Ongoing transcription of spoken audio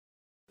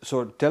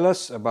So tell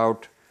us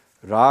about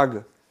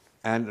rag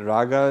and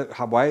raga,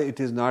 why it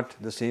is not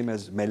the same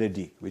as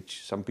melody,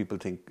 which some people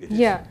think it is.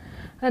 Yeah,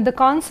 the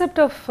concept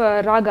of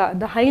raga,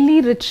 the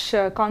highly rich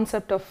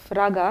concept of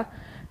raga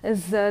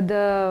is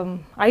the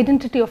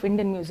identity of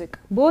Indian music,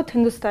 both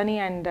Hindustani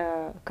and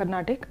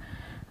Carnatic.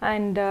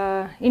 And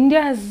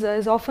India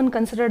is often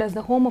considered as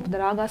the home of the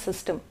raga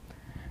system.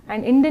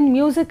 And Indian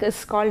music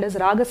is called as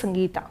Raga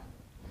Sangeeta.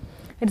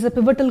 It's a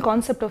pivotal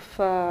concept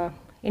of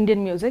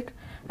Indian music.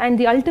 And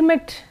the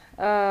ultimate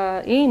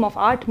aim of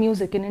art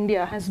music in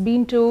India has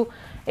been to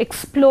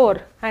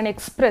explore and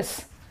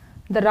express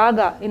the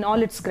raga in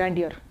all its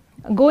grandeur.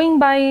 Going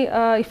by,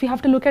 if you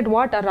have to look at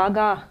what a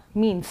raga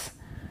means,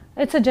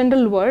 it's a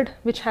general word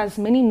which has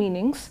many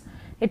meanings.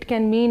 It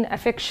can mean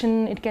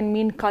affection, it can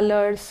mean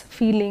colors,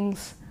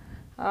 feelings,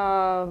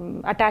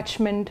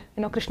 attachment.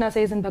 You know, Krishna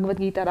says in Bhagavad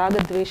Gita, raga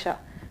dvesha.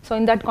 So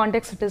in that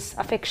context, it is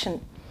affection.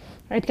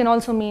 It can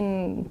also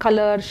mean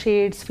color,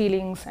 shades,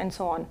 feelings, and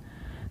so on.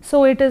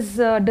 So it is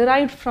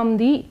derived from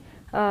the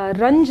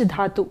ranj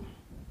dhatu,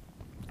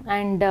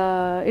 and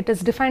it is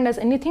defined as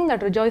anything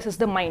that rejoices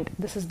the mind.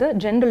 This is the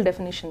general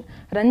definition.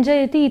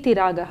 Ranjayati iti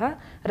ragaha,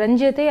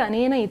 ranjyate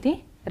anena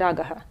iti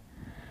ragaha.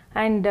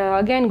 And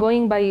again,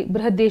 going by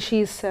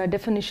Brihadeshi's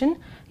definition,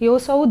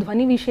 yosau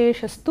dhvani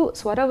visheshastu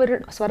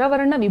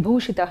swaravarna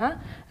vibhushitaha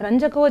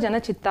ranjako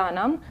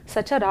janachittanam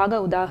sacha raga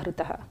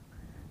udahritaha.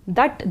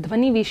 That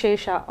dhvani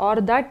vishesha,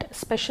 or that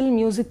special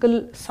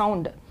musical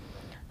sound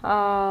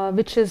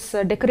which is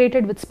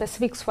decorated with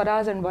specific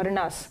swaras and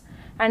varnas,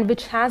 and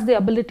which has the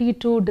ability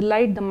to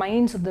delight the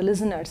minds of the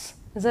listeners,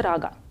 is a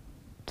raga.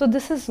 So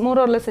this is more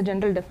or less a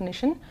general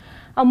definition.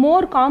 A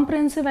more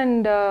comprehensive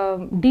and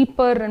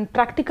deeper and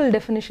practical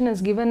definition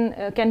is given,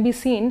 can be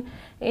seen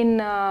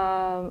in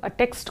a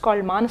text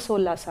called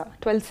Manasollasa,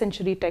 12th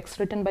century text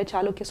written by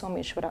Chalukya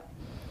Someshwara.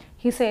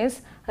 He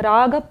says,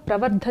 Raga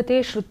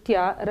pravardhate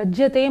shrutya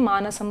rajyate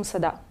manasam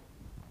sada.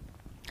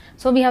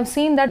 So we have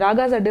seen that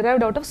ragas are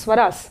derived out of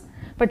swaras,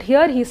 but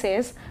here he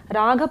says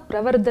raga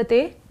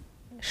pravardhate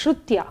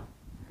shrutya.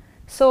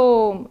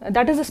 So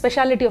that is the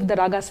speciality of the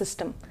raga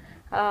system.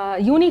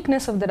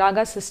 Uniqueness of the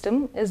raga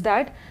system is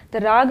that the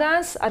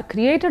ragas are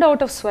created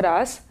out of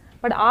swaras,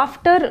 but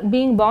after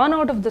being born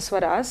out of the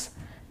swaras,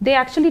 they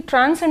actually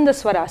transcend the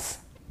swaras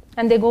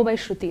and they go by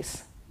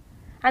shrutis.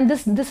 And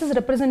this is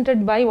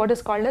represented by what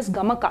is called as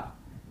gamaka.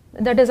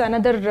 That is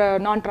another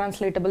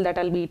non-translatable that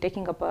I'll be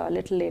taking up a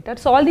little later.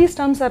 So all these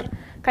terms are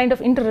kind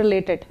of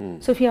interrelated.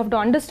 So if you have to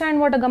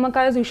understand what a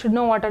gamaka is, you should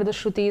know what are the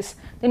shrutis,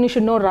 then you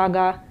should know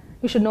raga,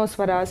 you should know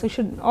swaras,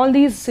 all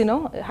these,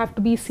 have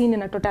to be seen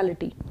in a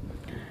totality.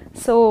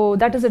 So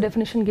that is the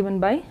definition given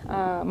by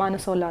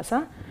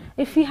Manasollasa.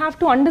 If we have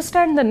to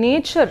understand the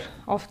nature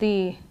of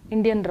the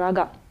Indian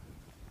raga,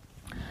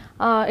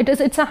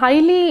 it's a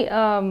highly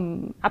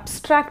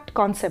abstract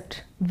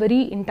concept,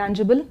 very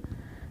intangible.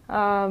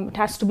 It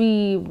has to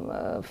be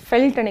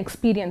felt and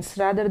experienced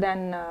rather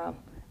than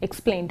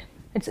explained.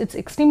 It's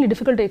extremely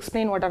difficult to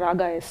explain what a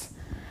raga is.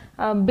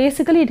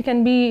 Basically, it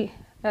can be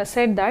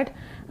said that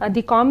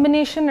the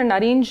combination and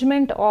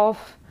arrangement of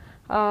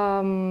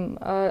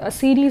a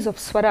series of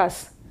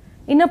swaras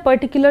in a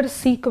particular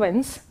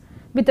sequence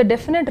with a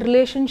definite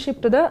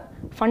relationship to the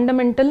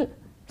fundamental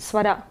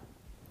swara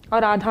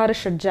or adhara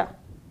shadja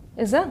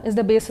is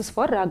the basis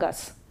for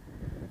ragas.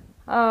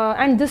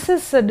 And this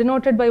is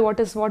denoted by what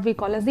we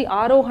call as the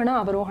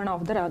arohana avarohana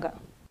of the raga.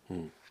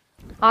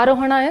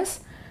 Arohana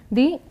is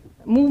the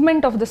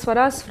movement of the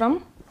swaras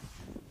from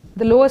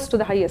the lowest to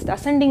the highest, the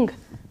ascending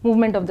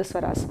movement of the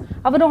swaras.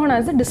 Avarohana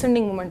is the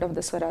descending movement of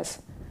the swaras.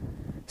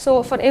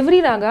 So for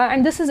every raga,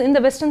 and this is in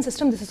the Western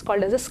system, this is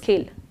called as a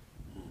scale.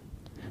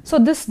 So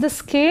the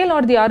scale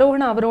or the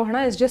arohana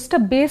avarohana is just a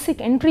basic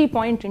entry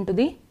point into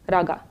the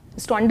raga,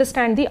 is to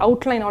understand the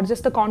outline or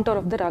just the contour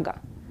of the raga.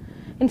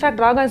 In fact,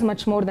 raga is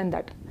much more than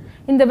that.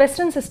 In the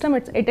Western system,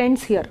 it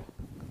ends here.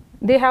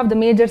 They have the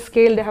major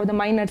scale, they have the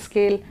minor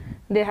scale,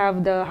 they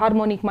have the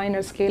harmonic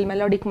minor scale,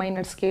 melodic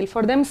minor scale.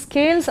 For them,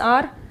 scales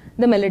are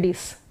the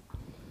melodies.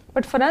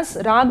 But for us,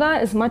 raga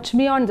is much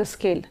beyond the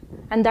scale,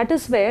 and that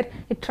is where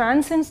it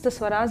transcends the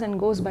swaras and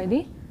goes by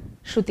the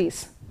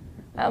shrutis.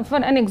 For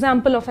an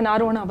example of an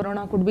arohana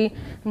avarohana could be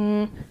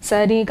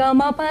Sari ga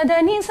ma pa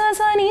da ni sa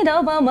sa ni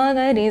da ba ma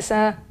ga re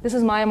sa. This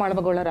is Maya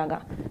Malavagola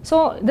raga.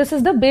 So this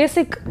is the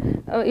basic.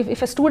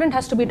 If a student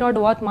has to be taught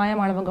what Maya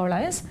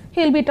Malavagola is,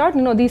 he will be taught,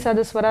 these are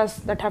the swaras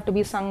that have to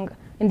be sung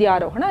in the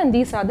arohana, and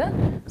these are the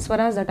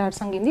swaras that are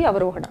sung in the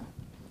avarohana.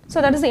 So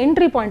that is the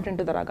entry point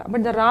into the raga.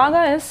 But the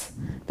raga is,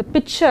 the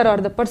picture or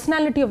the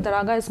personality of the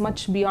raga is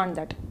much beyond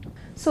that.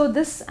 So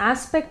this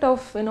aspect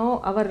of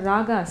our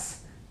ragas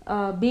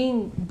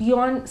being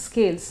beyond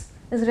scales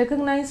is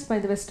recognized by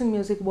the Western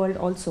music world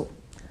also.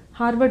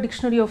 Harvard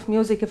Dictionary of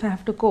Music, if I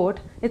have to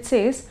quote, it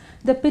says,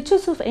 the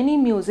pitches of any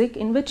music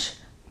in which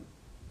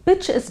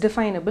pitch is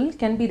definable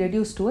can be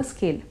reduced to a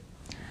scale.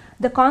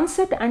 The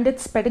concept and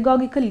its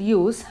pedagogical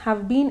use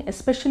have been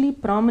especially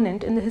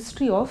prominent in the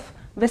history of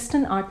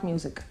Western art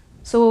music.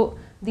 So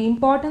the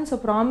importance or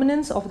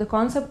prominence of the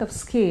concept of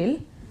scale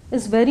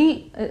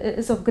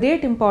is of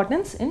great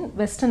importance in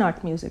Western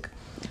art music.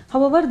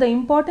 However, the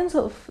importance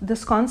of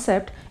this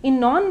concept in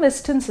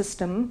non-Western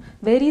system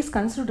varies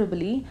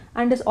considerably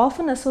and is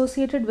often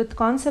associated with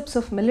concepts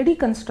of melody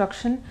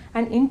construction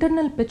and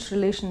internal pitch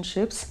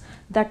relationships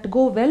that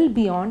go well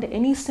beyond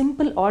any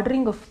simple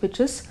ordering of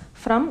pitches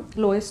from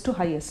lowest to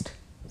highest.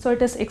 So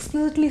it is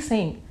explicitly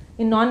saying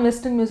in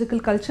non-Western musical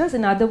cultures,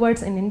 in other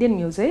words in Indian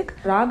music,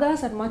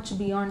 ragas are much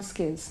beyond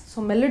scales.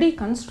 So melody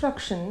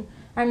construction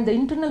and the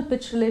internal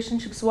pitch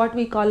relationships, what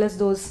we call as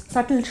those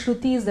subtle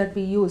shrutis that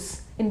we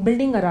use in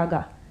building a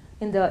raga,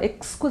 in the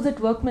exquisite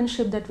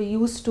workmanship that we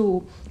use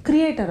to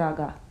create a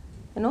raga,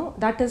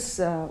 that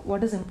is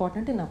what is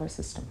important in our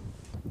system.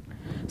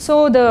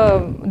 So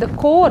the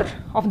core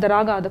of the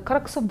raga, the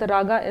crux of the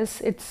raga is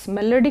its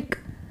melodic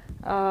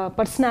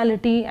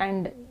personality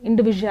and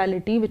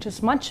individuality, which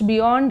is much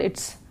beyond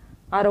its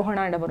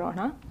arohana and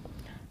avarohana.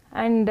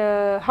 And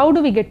how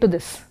do we get to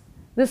this?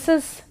 This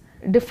is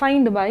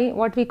defined by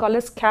what we call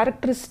as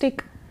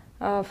characteristic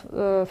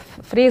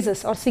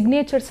phrases or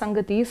signature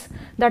sangatis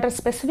that are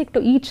specific to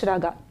each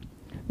raga,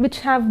 which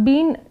have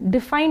been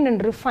defined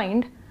and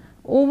refined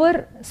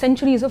over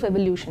centuries of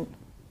evolution.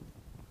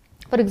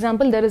 For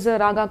example, there is a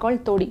raga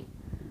called Todi.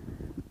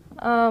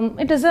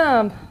 It is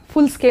a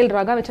full-scale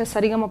raga which has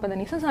Sarigama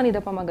Padanisa,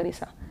 Sanidapa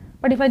Magarisa.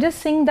 But if I just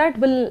sing that,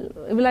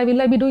 will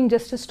I be doing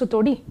justice to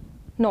Todi?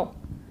 No.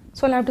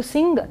 So I'll have to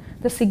sing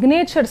the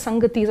signature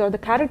sangatis or the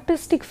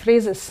characteristic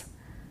phrases,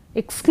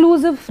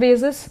 exclusive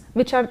phrases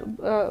which are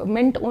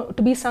meant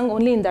to be sung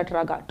only in that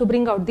raga to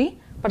bring out the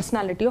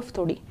personality of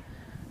Todi.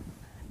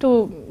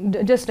 To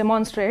just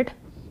demonstrate,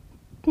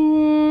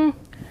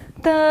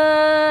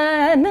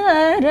 ta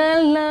na ra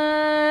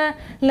la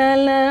la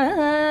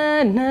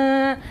la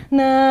na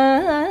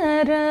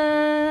na ra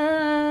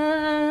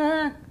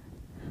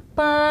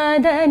pa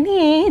da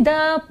ni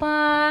da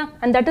pa,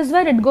 and that is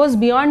where it goes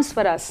beyond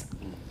swaras.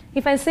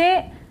 If I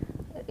say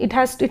it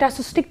has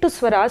to stick to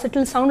swaras, it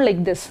will sound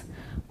like this: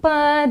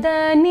 pa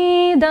da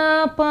ni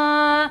da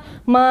pa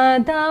ma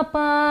da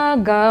pa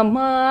ga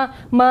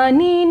ma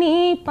ni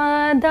ni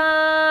pa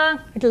da.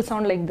 It will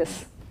sound like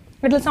this.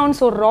 It will sound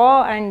so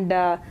raw and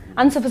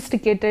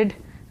unsophisticated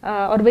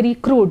or very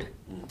crude.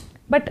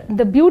 But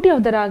the beauty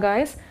of the raga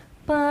is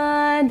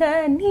pa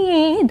da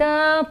ni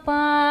da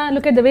pa.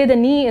 Look at the way the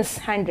ni is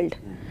handled.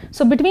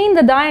 So between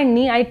the da and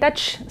ni, I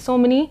touch so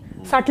many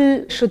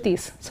subtle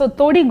shrutis. So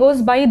Todi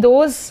goes by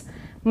those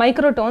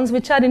microtones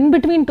which are in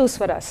between two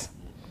swaras.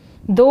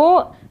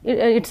 Though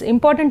it's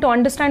important to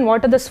understand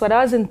what are the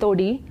swaras in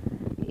Todi,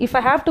 if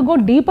I have to go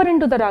deeper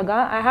into the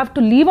raga, I have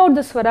to leave out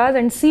the swaras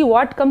and see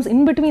what comes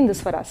in between the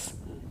swaras.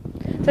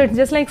 So it's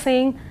just like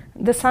saying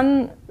the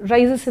sun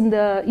rises in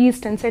the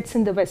east and sets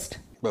in the west.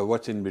 But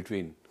what's in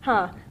between?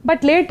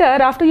 But later,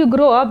 after you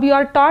grow up, you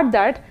are taught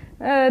that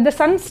the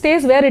sun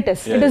stays where it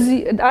is. Yeah. It is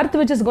the earth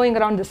which is going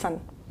around the sun.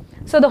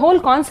 So the whole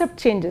concept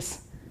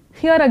changes.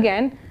 Here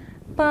again,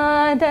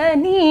 pa da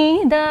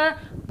ni da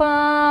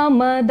pa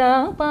ma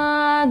da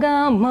pa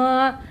ga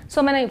ma.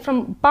 So when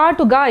from pa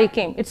to ga I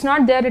came, it's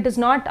not there, it is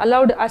not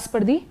allowed as per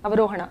the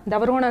avarohana. The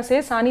avarohana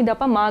says sani da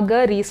pa ma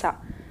ga ri sa.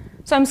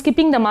 So I'm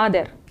skipping the ma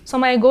there. So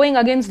am I going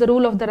against the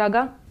rule of the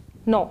raga?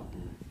 No.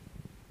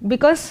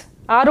 Because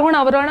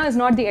arohana avarohana is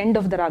not the end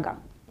of the raga.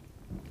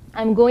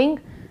 I'm going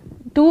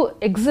to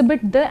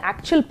exhibit the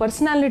actual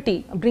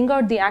personality, bring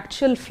out the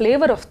actual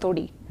flavor of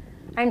Todi.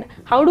 And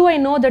how do I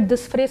know that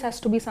this phrase has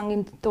to be sung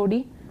in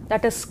Todi?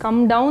 That has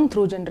come down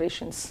through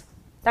generations.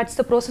 That's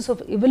the process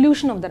of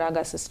evolution of the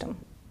raga system.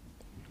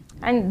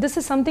 And this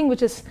is something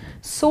which is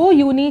so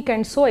unique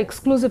and so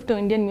exclusive to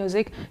Indian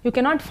music. You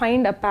cannot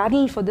find a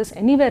parallel for this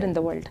anywhere in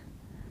the world.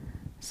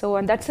 So,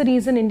 and that's the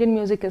reason Indian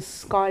music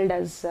is called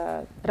as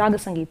Raga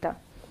Sangeeta.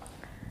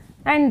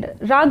 And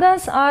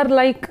ragas are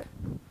like,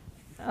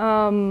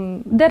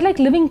 they're like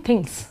living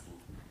things.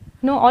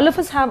 All of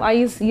us have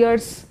eyes,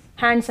 ears,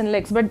 hands and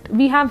legs, but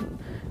we have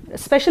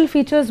special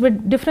features which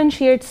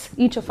differentiates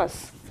each of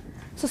us.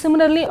 So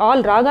similarly,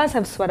 all ragas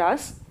have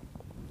swaras.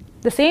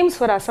 The same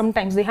swaras,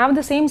 sometimes they have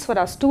the same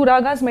swaras. Two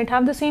ragas might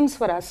have the same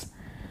swaras,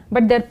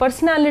 but their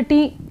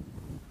personality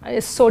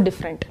is so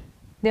different.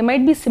 They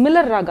might be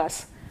similar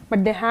ragas,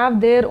 but they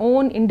have their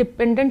own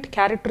independent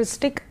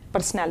characteristic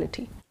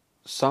personality.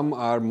 Some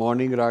are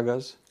morning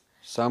ragas,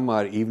 some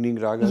are evening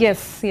ragas.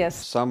 Yes, yes.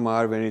 Some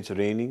are when it's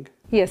raining.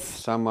 Yes.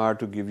 Some are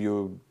to give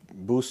you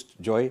boost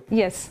joy.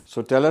 Yes.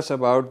 So tell us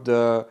about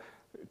the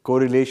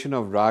correlation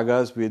of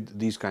ragas with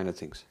these kind of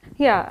things.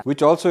 Yeah.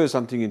 Which also is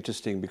something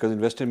interesting because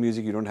in Western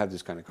music you don't have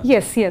this kind of concept.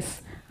 Yes,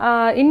 yes.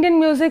 Indian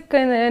music,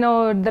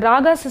 the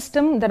raga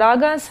system, the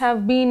ragas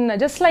have been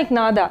just like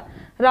nada.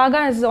 Raga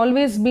has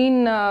always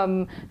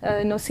been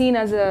seen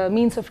as a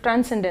means of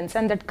transcendence,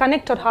 and that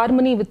connect or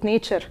harmony with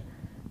nature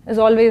is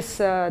always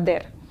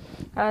there.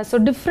 So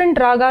different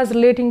ragas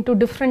relating to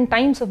different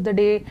times of the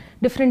day,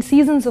 different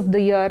seasons of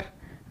the year,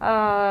 they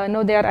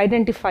are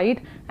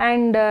identified,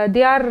 and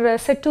they are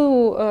said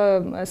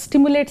to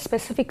stimulate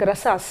specific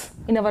rasas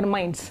in our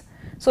minds.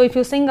 So if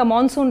you sing a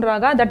monsoon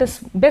raga, that is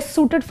best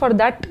suited for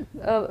that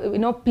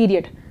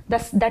period.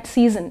 that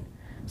season.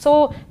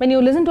 So when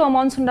you listen to a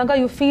monsoon raga,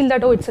 you feel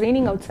that, oh, it's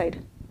raining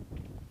outside.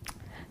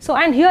 So,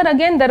 and here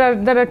again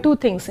there are two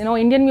things.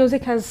 Indian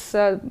music has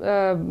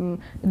the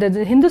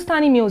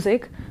Hindustani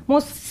music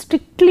most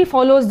strictly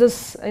follows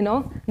this.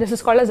 This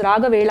is called as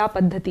Raga Vela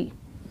Paddhati.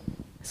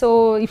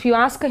 So if you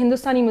ask a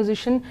Hindustani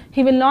musician,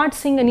 he will not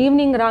sing an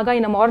evening raga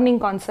in a morning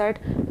concert,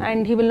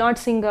 and he will not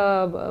sing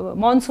a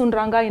monsoon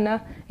raga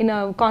in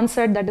a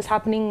concert that is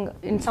happening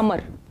in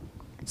summer.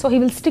 So he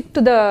will stick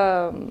to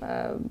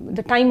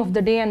the time of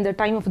the day and the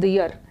time of the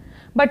year.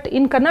 But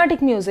in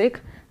Carnatic music,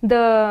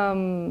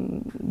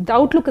 the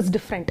outlook is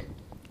different.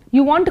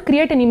 You want to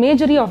create an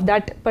imagery of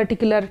that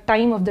particular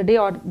time of the day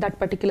or that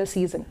particular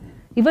season.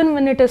 Even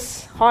when it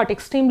is hot,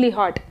 extremely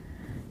hot,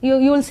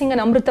 you will sing an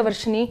Amrita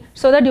Varshini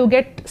so that you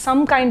get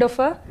some kind of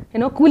a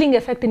cooling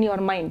effect in your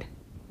mind.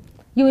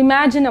 You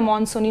imagine a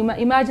monsoon, you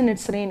imagine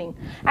it's raining.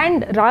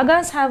 And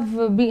ragas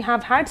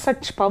have had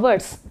such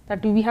powers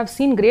that we have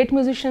seen great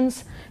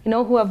musicians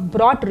who have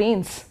brought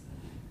rains,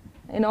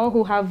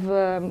 who have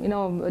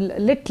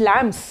lit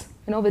lamps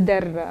with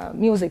their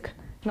music.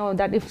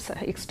 That if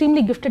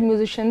extremely gifted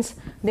musicians,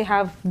 they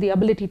have the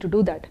ability to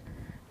do that.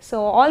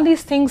 So all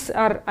these things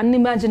are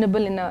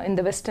unimaginable in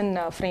the Western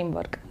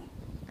framework.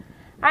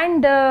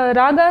 And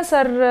ragas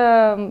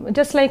are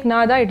just like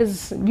nada, it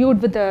is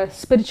viewed with a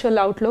spiritual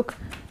outlook.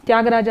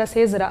 Tyagaraja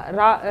says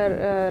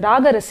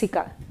Raga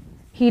Rasika.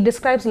 He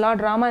describes Lord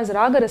Rama as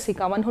Raga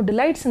Rasika, one who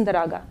delights in the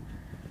raga.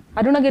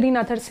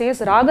 Arunagirinathar says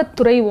Ragat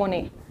Turai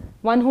Vone,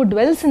 one who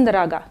dwells in the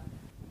raga.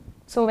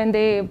 So when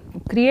they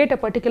create a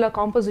particular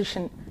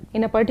composition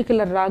in a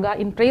particular raga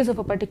in praise of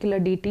a particular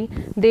deity,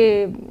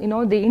 they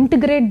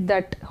integrate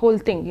that whole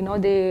thing.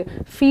 They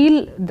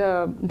feel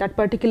that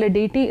particular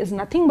deity is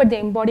nothing but the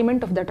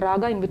embodiment of that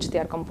raga in which they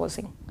are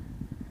composing.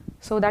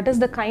 So that is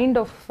the kind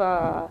of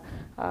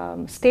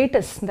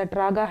status that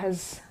raga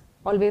has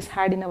always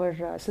had in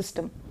our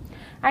system.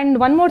 And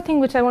one more thing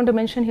which I want to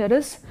mention here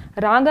is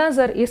ragas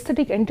are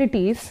aesthetic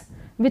entities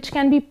which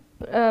can be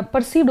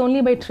perceived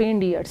only by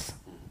trained ears.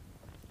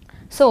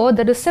 So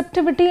the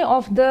receptivity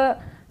of the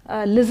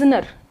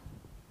listener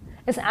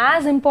is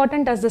as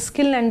important as the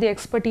skill and the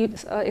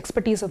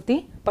expertise of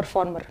the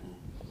performer.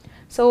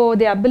 So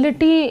the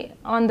ability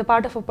on the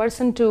part of a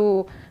person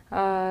to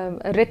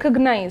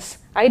recognize,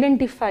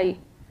 identify,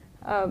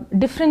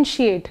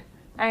 differentiate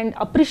and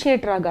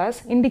appreciate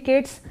ragas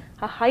indicates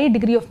a high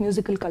degree of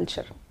musical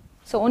culture.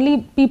 So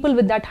only people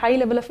with that high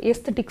level of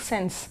aesthetic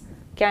sense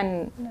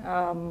can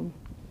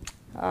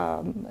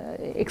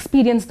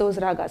experience those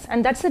ragas.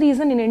 And that's the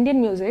reason in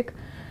Indian music,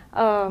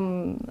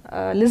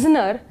 a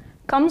listener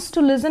comes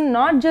to listen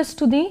not just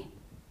to the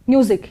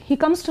music, he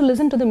comes to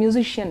listen to the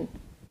musician.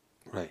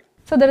 Right.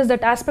 So there is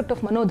that aspect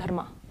of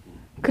manodharma,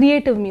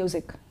 creative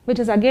music, which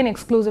is again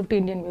exclusive to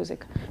Indian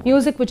music.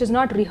 Music which is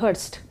not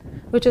rehearsed,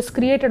 which is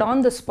created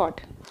on the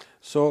spot.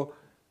 So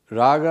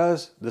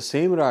ragas, the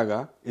same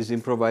raga is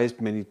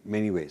improvised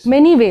many ways.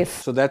 Many ways.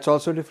 So that's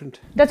also different.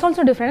 That's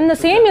also different. And the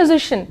same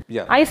musician,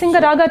 yeah. I sing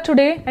a raga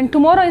today and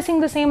tomorrow I sing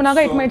the same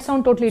raga, it might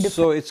sound totally different.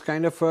 So it's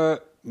kind of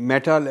a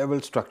meta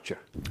level structure.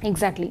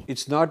 Exactly.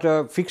 It's not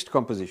a fixed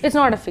composition. It's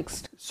not a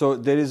fixed. So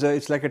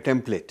it's like a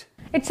template.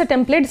 It's a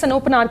template, it's an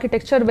open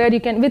architecture where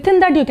within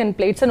that you can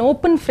play. It's an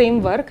open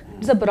framework,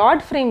 it's a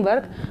broad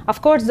framework.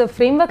 Of course, the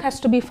framework has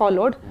to be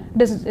followed.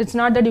 It's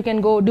not that you can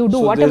go do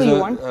whatever you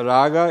want. A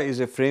raga is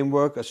a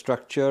framework, a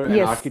structure, an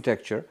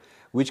architecture,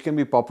 which can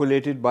be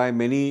populated by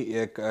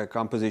many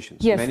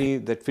compositions, many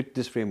that fit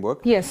this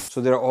framework. Yes.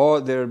 So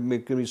there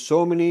can be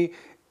so many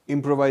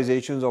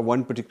improvisations of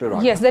one particular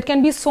raga. Yes, there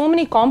can be so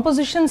many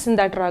compositions in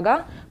that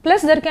raga,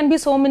 plus there can be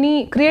so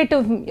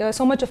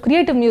much of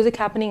creative music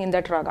happening in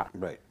that raga.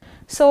 Right.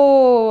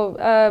 So,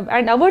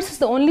 and ours is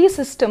the only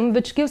system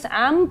which gives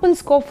ample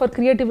scope for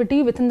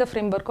creativity within the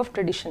framework of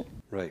tradition.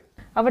 Right.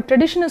 Our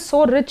tradition is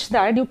so rich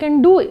that you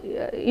can do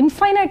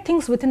infinite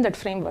things within that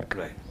framework.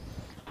 Right.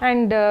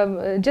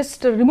 And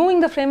just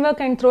removing the framework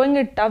and throwing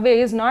it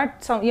away is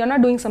you're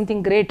not doing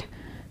something great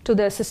to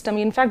the system.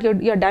 In fact,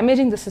 you're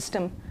damaging the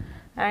system.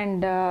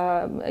 And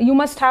you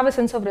must have a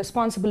sense of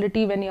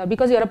responsibility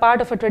because you're a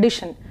part of a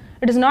tradition.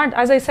 It is not,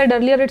 as I said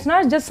earlier, it's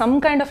not just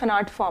some kind of an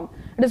art form.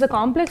 It is a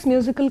complex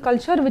musical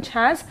culture which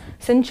has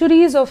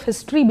centuries of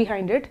history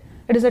behind it.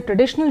 It is a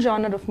traditional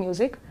genre of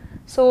music.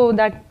 So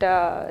that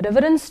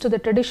reverence to the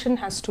tradition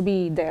has to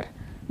be there.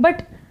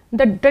 But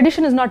the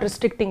tradition is not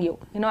restricting you.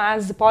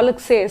 As Pollock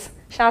says,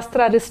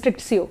 Shastra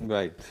restricts you.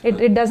 Right.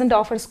 It doesn't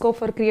offer scope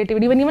for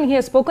creativity. Even he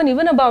has spoken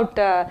even about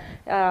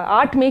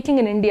art making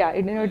in India.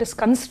 It is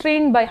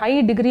constrained by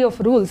high degree of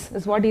rules.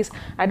 Is what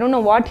I don't know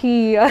what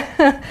he,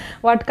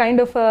 what kind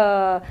of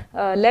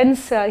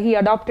lens he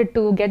adopted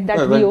to get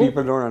that view. When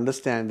people don't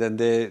understand, then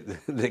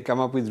they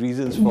come up with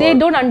reasons for they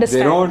don't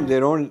understand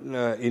their own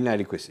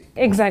inadequacy.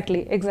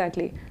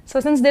 Exactly. So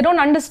since they don't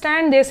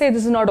understand, they say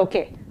this is not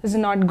okay. This is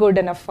not good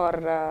enough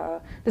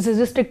for. This is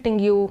restricting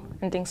you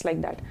and things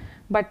like that.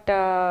 But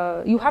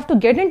you have to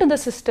get into the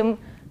system,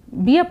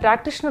 be a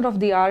practitioner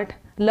of the art,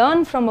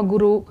 learn from a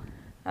guru,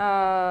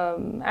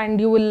 and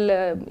you will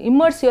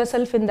immerse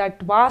yourself in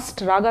that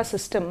vast raga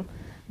system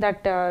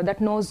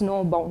that knows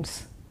no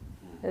bounds,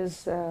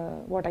 is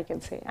what I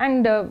can say.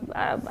 And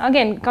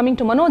again, coming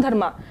to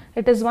Manodharma,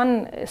 it is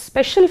one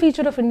special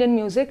feature of Indian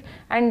music,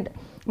 and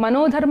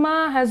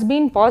Manodharma has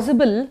been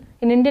possible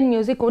in Indian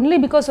music only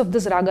because of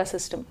this raga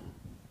system.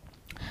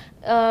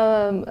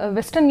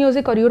 Western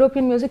music or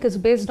European music is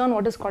based on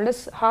what is called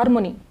as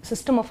harmony,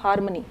 system of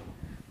harmony.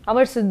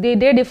 Ours, they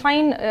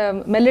define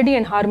melody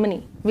and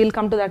harmony. We'll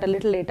come to that a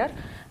little later.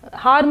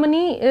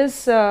 Harmony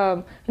is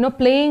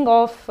playing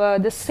of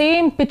the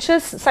same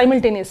pitches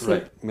simultaneously.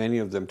 Right, many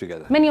of them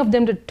together. Many of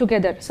them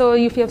together. So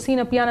if you have seen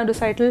a piano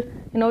recital,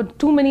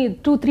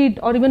 two, three,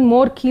 or even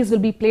more keys will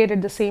be played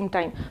at the same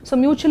time. So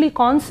mutually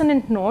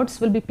consonant notes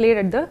will be played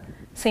at the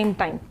same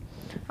time.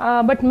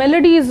 But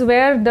melody is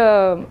where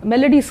the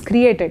melody is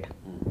created.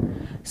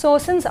 So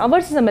since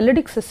ours is a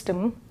melodic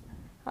system,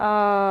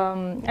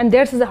 and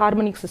theirs is a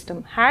harmonic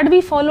system. Had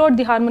we followed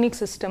the harmonic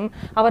system,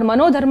 our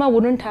Manodharma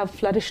wouldn't have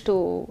flourished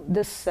to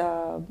this,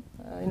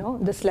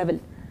 this level.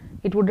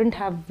 It wouldn't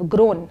have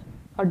grown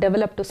or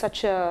developed to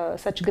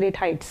such great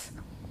heights.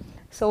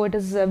 So it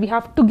is. We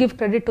have to give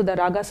credit to the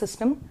raga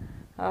system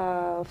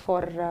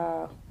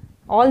for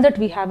all that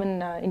we have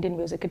in Indian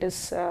music. It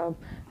is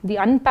the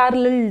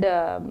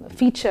unparalleled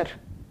feature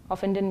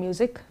of Indian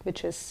music,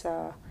 which is.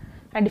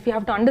 And if you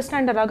have to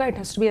understand a raga, it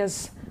has to be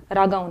as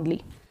raga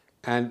only.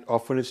 And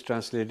often it's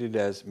translated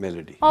as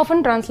melody.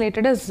 Often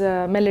translated as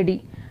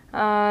melody,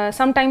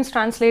 sometimes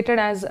translated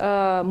as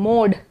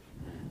mode,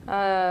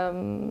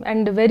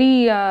 and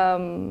very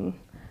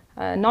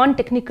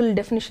non-technical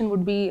definition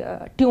would be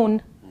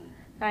tune,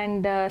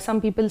 and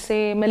some people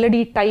say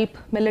melody type,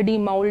 melody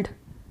mold.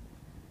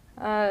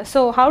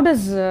 So how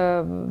does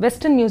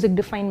Western music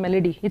define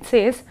melody? It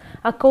says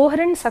a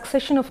coherent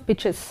succession of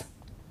pitches.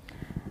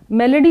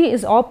 Melody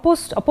is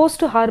opposed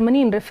to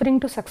harmony in referring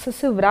to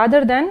successive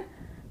rather than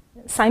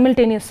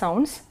simultaneous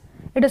sounds.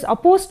 It is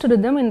opposed to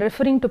rhythm in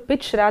referring to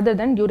pitch rather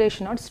than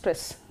duration or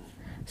stress.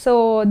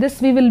 So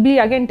this we will be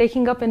again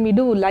taking up when we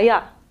do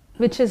laya,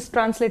 which is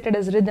translated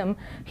as rhythm.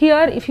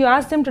 Here, if you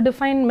ask them to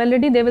define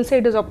melody, they will say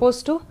it is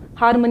opposed to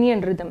harmony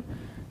and rhythm.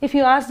 If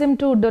you ask them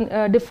to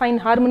define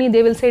harmony,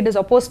 they will say it is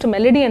opposed to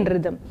melody and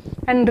rhythm.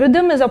 And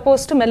rhythm is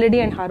opposed to melody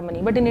and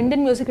harmony. But in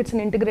Indian music, it's an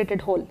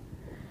integrated whole.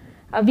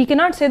 We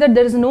cannot say that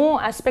there is no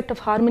aspect of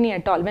harmony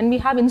at all. When we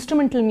have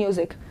instrumental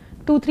music,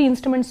 2-3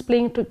 instruments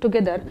playing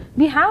together,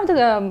 we have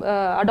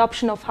the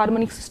adoption of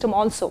harmonic system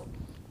also,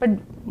 but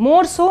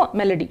more so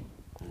melody.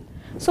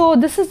 So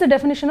this is the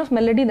definition of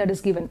melody that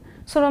is given.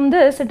 So from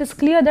this, it is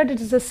clear that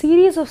it is a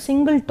series of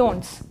single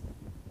tones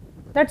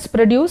that's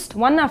produced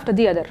one after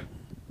the other,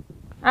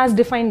 as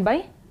defined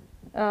by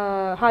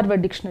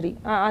Harvard Dictionary,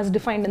 as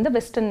defined in the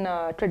Western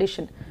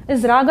tradition.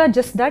 Is raga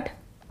just that?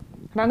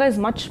 Raga is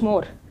much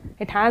more.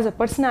 It has a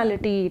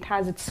personality, it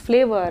has its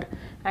flavor,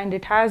 and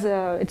it has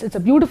it's a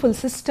beautiful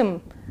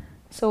system.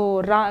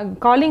 So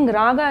calling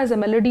raga as a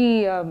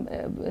melody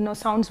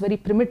sounds very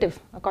primitive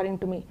according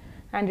to me,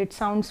 and it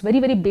sounds very,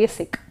 very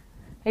basic.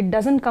 It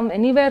doesn't come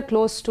anywhere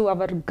close to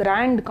our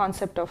grand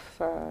concept of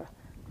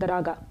the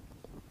raga.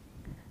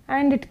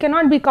 And it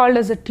cannot be called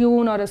as a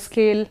tune or a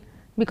scale,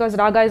 because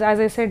raga is, as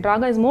I said,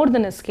 raga is more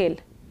than a scale.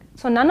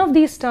 So none of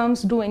these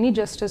terms do any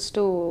justice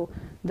to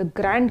the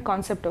grand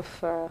concept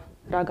of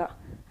raga.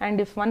 And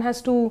if one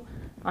has to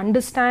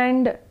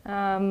understand,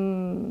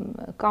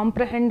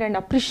 comprehend and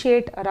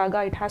appreciate a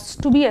raga, it has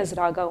to be as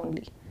raga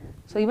only.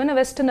 So even a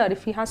Westerner,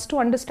 if he has to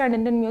understand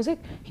Indian music,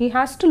 he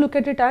has to look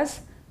at it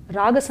as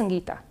raga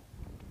sangeeta.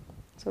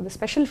 So the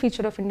special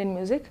feature of Indian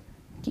music,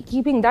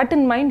 keeping that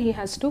in mind, he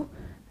has to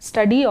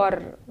study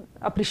or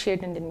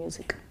appreciate Indian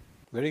music.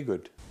 Very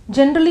good.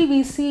 Generally,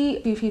 we see,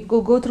 if you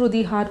go through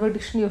the Harvard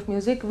Dictionary of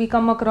Music, we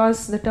come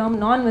across the term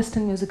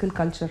non-Western musical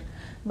culture.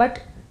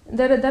 But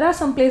there are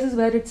some places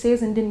where it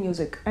says Indian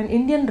music, and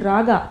Indian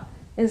raga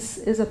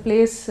is a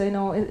place,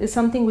 is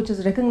something which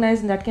is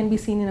recognized and that can be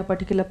seen in a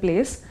particular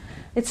place.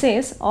 It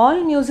says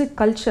all music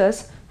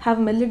cultures have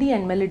melody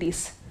and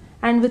melodies,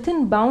 and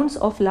within bounds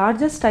of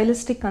larger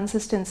stylistic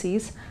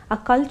consistencies, a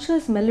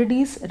culture's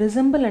melodies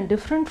resemble and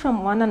differ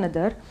from one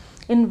another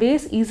in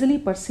ways easily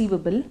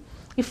perceivable,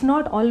 if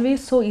not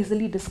always so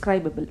easily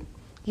describable.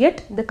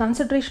 Yet, the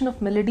consideration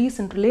of melodies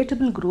in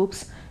relatable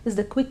groups is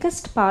the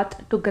quickest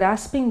path to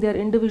grasping their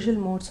individual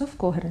modes of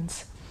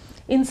coherence.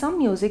 In some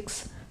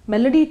musics,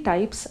 melody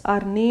types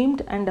are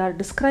named and are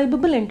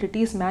describable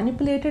entities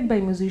manipulated by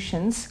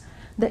musicians.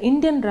 The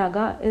Indian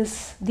raga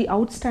is the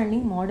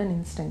outstanding modern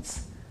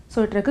instance.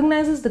 So it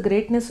recognizes the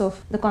greatness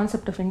of the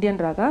concept of Indian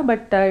raga,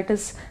 but it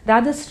is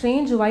rather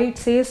strange why it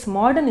says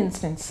modern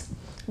instance,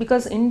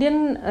 because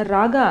Indian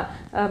raga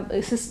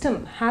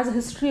system has a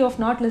history of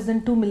not less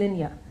than 2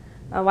 millennia.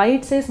 Why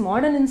it says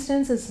modern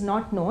instance is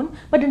not known,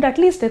 but it at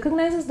least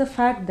recognizes the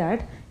fact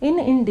that in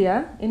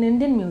India, in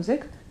Indian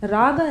music,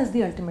 raga is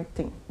the ultimate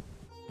thing.